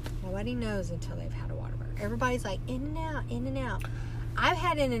 Nobody knows until they've had a Whataburger. Everybody's like, In-N-Out. I've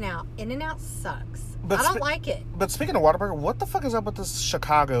had In-N-Out. In-N-Out sucks. I don't like it. But speaking of Whataburger, what the fuck is up with this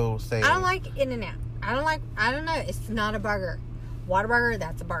Chicago thing? I don't like In-N-Out. I don't know. It's not a burger. Whataburger,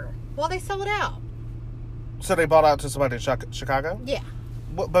 that's a burger. Well, they sold out. So they bought out to somebody in Chicago? Yeah.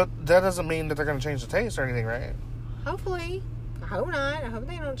 But that doesn't mean that they're going to change the taste or anything, right? Hopefully. I hope not. I hope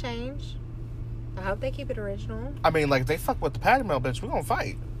they don't change. I hope they keep it original. I mean, like, they fuck with the patty melt, bitch. We're going to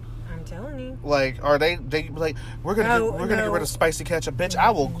fight. I'm telling you. Like, are they like, we're gonna get rid of spicy ketchup, bitch.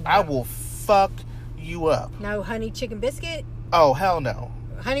 I will fuck you up. No honey chicken biscuit. Oh, hell no.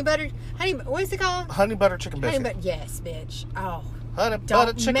 What is it called? Honey butter chicken biscuit. Yes, bitch. Oh. Honey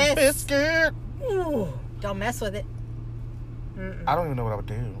butter chicken biscuit. Ooh, don't mess with it. Mm-mm. I don't even know what I would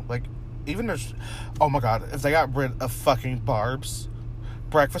do. Like, even there's, oh my god, if they got rid of fucking Barb's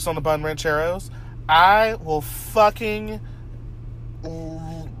breakfast on the bun rancheros, I will fucking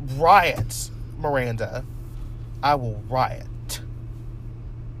riot, Miranda. I will riot.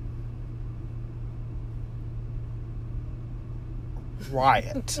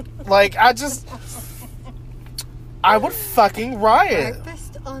 Like, I would fucking riot.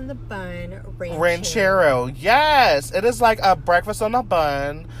 Breakfast on the bun ranchero. Yes, it is like a breakfast on the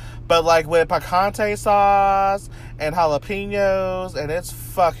bun, but like with picante sauce and jalapenos, and it's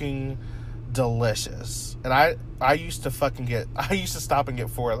fucking delicious. And I used to stop and get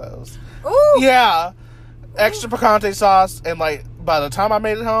 4 of those. Ooh. Yeah. Extra picante sauce, and like by the time I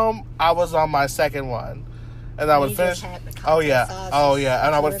made it home, I was on my second one. And I would finish. Oh yeah,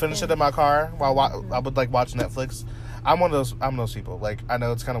 and I would finish it in my car while I would like watch Netflix. I'm one of those people. Like, I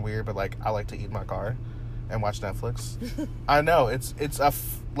know it's kind of weird, but like I like to eat in my car and watch Netflix. I know it's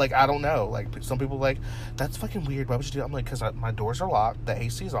like, I don't know. Like, some people like, that's fucking weird. Why would you do that? I'm like, because my doors are locked, the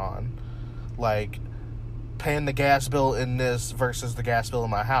AC's on. Like, paying the gas bill in this versus the gas bill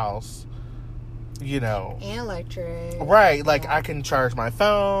in my house. You know. And electric. Right. Like, I can charge my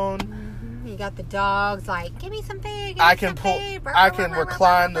phone. You got the dogs, like, give me some food. I can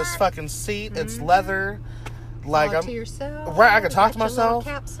recline this fucking seat. It's leather. Like, I'm to yourself. Right, I can talk to myself.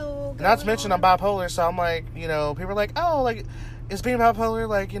 Capsule Not to mention, I'm bipolar, so I'm like, you know, people are like, oh, like, is being bipolar,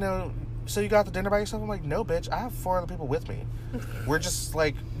 like, you know, so you got the dinner by yourself? I'm like, no, bitch, I have 4 other people with me. We're just,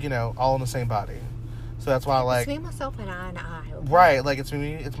 like, you know, all in the same body. So that's why, like, it's me, myself, and I. Okay? Right, like, it's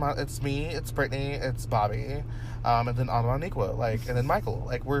me, it's Brittany, it's Bobby, and then Anwaniqua, like, and then Michael.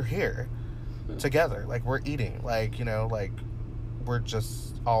 Like, we're here together. Like, we're eating. Like, you know, like, we're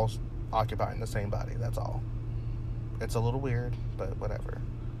just all occupying the same body. That's all. It's a little weird, but whatever.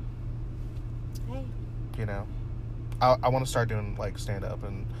 Hey. You know? I want to start doing, like, stand-up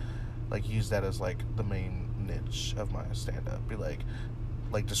and, like, use that as, like, the main niche of my stand-up. Be, like,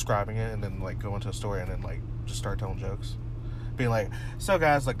 describing it and then, like, go into a story and then, like, just start telling jokes. Being like, so,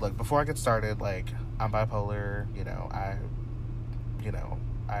 guys, like, look, before I get started, like, I'm bipolar, you know, I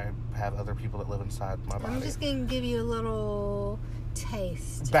have other people that live inside my body. I'm just going to give you a little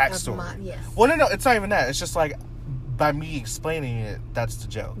taste. Backstory. Yes. Well, no, it's not even that. It's just, like, by me explaining it, that's the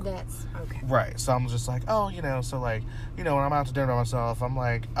joke. That's okay. Right. So I'm just like, oh, you know, so like, you know, when I'm out to dinner by myself, I'm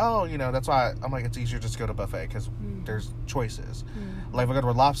like, oh, you know, that's why I'm like, it's easier just to go to a buffet because there's choices. Like, if I go to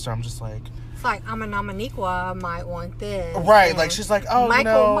a lobster, I'm just like, it's like, I'm a Namaniqua might want this. Right. Like, she's like, oh, Michael you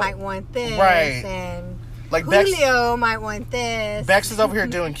know, might want this. Right. And like Julio might want this. Bex is over here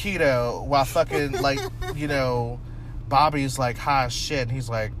doing keto while fucking, like, you know, Bobby's like high as shit, and he's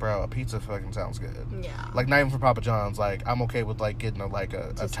like, bro, a pizza fucking sounds good. Yeah. Like, not even for Papa John's. Like, I'm okay with, like, getting a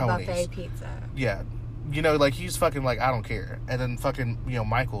Tony's. Buffet pizza. Yeah. You know, like, he's fucking like, I don't care. And then fucking, you know,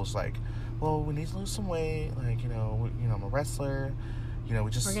 Michael's like, well, we need to lose some weight. Like, you know, I'm a wrestler. You know,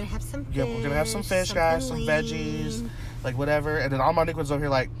 we're gonna have some fish. Yeah, we're gonna have some fish, guys. Some veggies. Like, whatever. And then all my niggas over here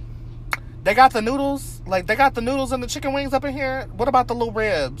like, they got the noodles? Like, they got the noodles and the chicken wings up in here? What about the little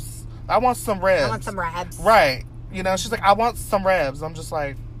ribs? I want some ribs. I want some ribs. Right. You know, she's like, I want some ribs. I'm just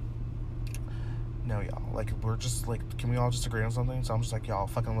like, no, y'all. Like, we're just, like, can we all just agree on something? So I'm just like, y'all,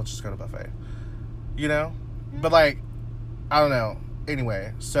 fucking let's just go to buffet. You know? Mm-hmm. But, like, I don't know.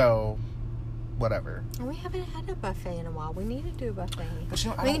 Anyway, so, whatever. We haven't had a buffet in a while. We need to do a buffet. But,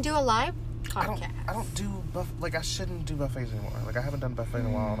 you know, we can do a live podcast. I don't do, like, I shouldn't do buffets anymore. Like, I haven't done a buffet in a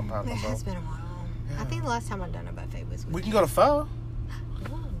while, and I'm proud of myself. It has been a while. Yeah. I think the last time I've done a buffet was with We can go to Pho. We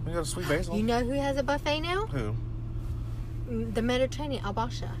can go to Sweet Basil. You know who has a buffet now? Who? The Mediterranean,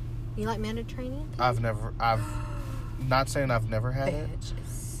 Al-Basha. You like Mediterranean things? I've not saying I've never had it.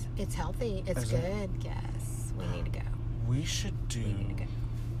 It's healthy. It's good. Yes. We need to go. We should do... We need to go.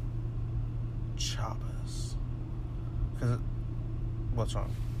 Chapas. Because what's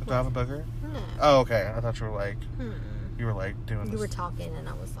wrong? Do I have a booger? No. Oh, okay. I thought you were like... You were like doing this. You were talking and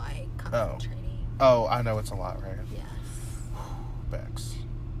I was like concentrating. Oh, I know it's a lot, right? Yes. Bex.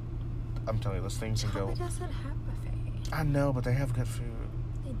 I'm telling you, this thing can go... Chapa doesn't have buffet. I know, but they have good food.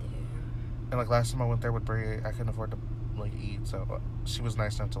 They do. And like last time I went there with Brie, I couldn't afford to like eat, so she was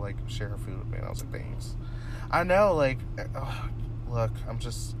nice enough to like share her food with me, and I was like, thanks. I know, like, look,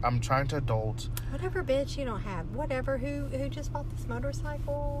 I'm trying to adult. Whatever, bitch, you don't have. Whatever, who just bought this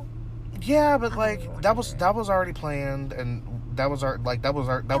motorcycle? Yeah, but like that was already planned, and that was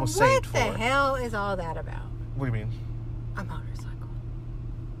saved for. What the hell is all that about? What do you mean? A motorcycle.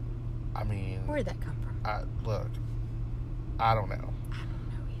 I mean, where'd that come from? Look, I don't know. I don't know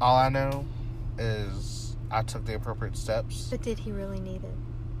either. All I know is I took the appropriate steps. But did he really need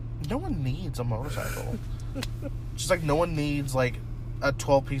it? No one needs a motorcycle. Just like no one needs like a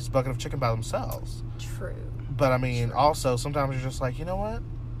 12-piece bucket of chicken by themselves. True. But I mean, also sometimes you're just like, you know what?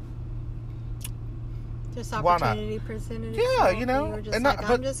 Just opportunity presented. Yeah, you know, you were just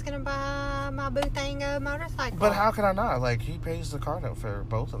I'm just gonna buy my Boothanga motorcycle. But how can I not? Like, he pays the car note for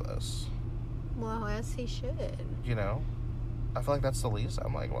both of us. Well, as he should. You know, I feel like that's the least.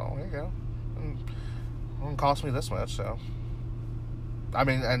 I'm like, well, here you go. It won't cost me this much, so. I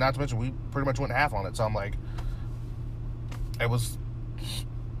mean, and not to mention, we pretty much went half on it, so I'm like, it was.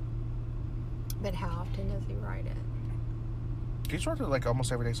 But how often does he ride it? He's rode it like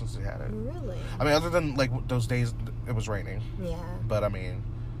almost every day since he had it. Really? I mean, other than like those days it was raining. Yeah. But I mean.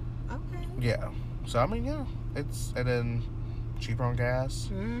 Okay. Yeah. So I mean, yeah, and then cheaper on gas.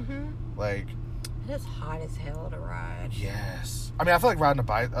 Mm-hmm. Like. It is hot as hell to ride. Yes. I mean, I feel like riding a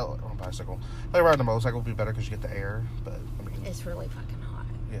bicycle. I feel like riding a motorcycle would be better because you get the air. But I mean, it's really fucking hot.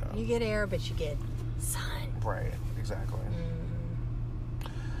 Yeah. You get air, but you get sun. Right. Exactly. Mm-hmm.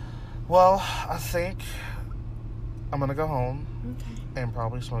 Well, I think I'm gonna go home and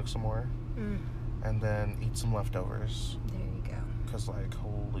probably smoke some more, and then eat some leftovers. There you go. Cause like,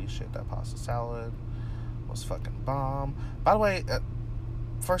 holy shit, that pasta salad was fucking bomb. By the way,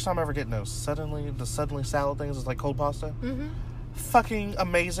 first time ever getting the suddenly salad things is like cold pasta. Mm-hmm. Fucking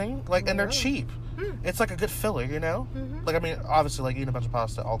amazing. Like, and they're cheap. It's like a good filler, you know. Mm-hmm. Like, I mean, obviously, like eating a bunch of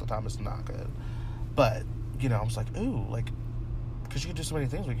pasta all the time is not good, but you know, I'm just like, ooh, like, cause you can do so many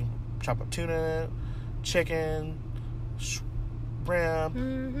things. We can chop up tuna, chicken, shrimp,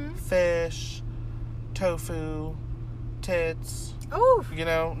 fish, tofu, tits, you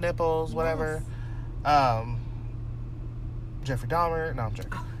know, nipples, whatever. Yes. Jeffrey Dahmer. No, I'm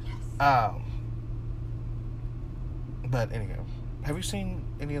joking. Oh, yes. But anyhow, have you seen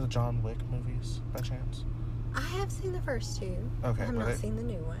any of the John Wick movies by chance? I have seen the first two. Okay. I have not seen the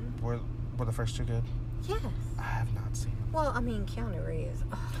new one. Were the first two good? Yes. I have not seen them. Well, I mean, Keanu Reeves.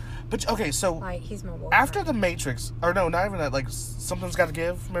 Oh. But, okay, so... Like, he's my boyfriend. After The Matrix... Or, no, not even that. Like, Something's Gotta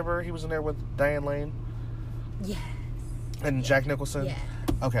Give. Remember? He was in there with Diane Lane? Yes. And Jack Nicholson? Yeah.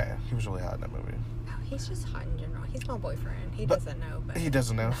 Okay. He was really hot in that movie. Oh, he's just hot in general. He's my boyfriend. He doesn't know, but... He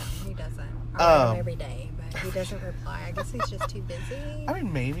doesn't know? No, he doesn't. I write him every day, but he doesn't reply. I guess he's just too busy. I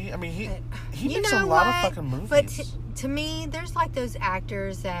mean, maybe. I mean, he makes a lot of fucking movies. But to me, there's like those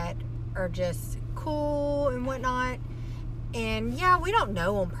actors that are just cool and whatnot. And yeah, we don't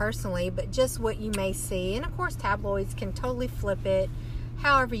know them personally, but just what you may see. And of course, tabloids can totally flip it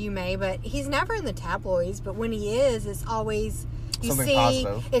however you may. But he's never in the tabloids. But when he is, it's always... Something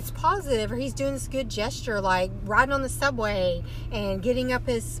positive. It's positive, or he's doing this good gesture, like riding on the subway and giving up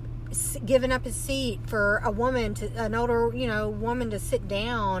his seat for an older, woman to sit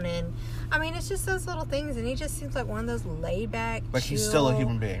down. And I mean, it's just those little things. And he just seems like one of those laid back, like he's still a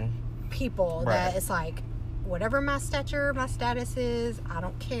human being. People that it's like, whatever my stature, my status is, I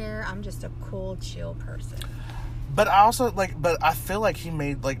don't care. I'm just a cool, chill person. But I also but I feel like he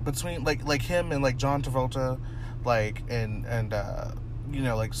made between like him and like John Travolta. And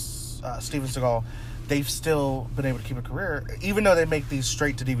Steven Seagal, they've still been able to keep a career, even though they make these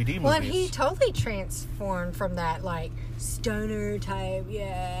straight to DVD movies. Well, and he totally transformed from that stoner type,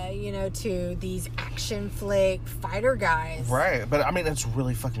 to these action flick fighter guys. Right, but I mean, it's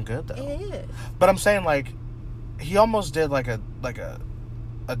really fucking good though. It is. But I'm saying he almost did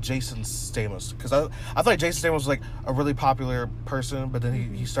a Jason Stamos, because I feel like Jason Stamos was a really popular person, but then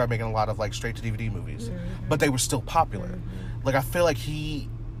he started making a lot of straight to DVD movies, but they were still popular. I feel like he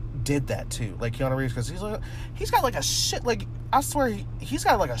did that too, like Keanu Reeves, because he's got a shit, I swear he's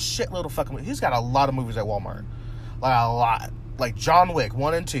got a shitload of fucking, he's got a lot of movies at Walmart, a lot, John Wick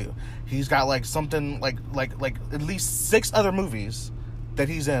 1 and 2. He's got something like at least 6 other movies that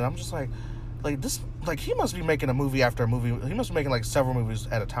he's in. I'm just like this, like he must be making a movie after a movie. He must be making like several movies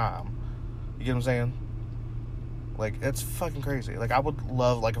at a time. You get what I'm saying? Like, it's fucking crazy. Like, I would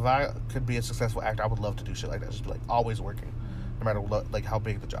love, like, if I could be a successful actor, I would love to do shit like that. Just be, like, always working. No matter, like, how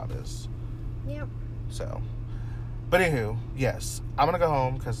big the job is. Yep. So. But, anywho, yes. I'm going to go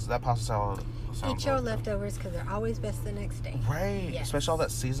home because that pasta salad sounds Eat your really leftovers because they're always best the next day. good. Right. Yes. Especially all that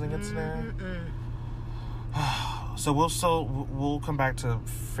seasoning that's in there. So, we'll come back to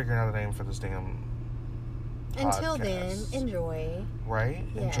figuring out a name for this damn Until podcast. then, enjoy. Right?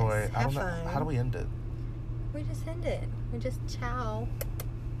 Yes, Enjoy. I don't know. fun. How do we end it? We just end it. We just ciao.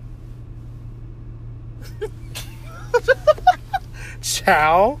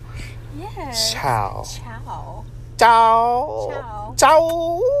 Ciao. Yes. Ciao. Ciao. Ciao. Ciao. Ciao.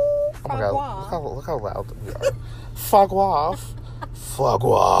 Oh my Fagua. God. Look how loud we are. Fagua.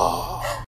 Fagua.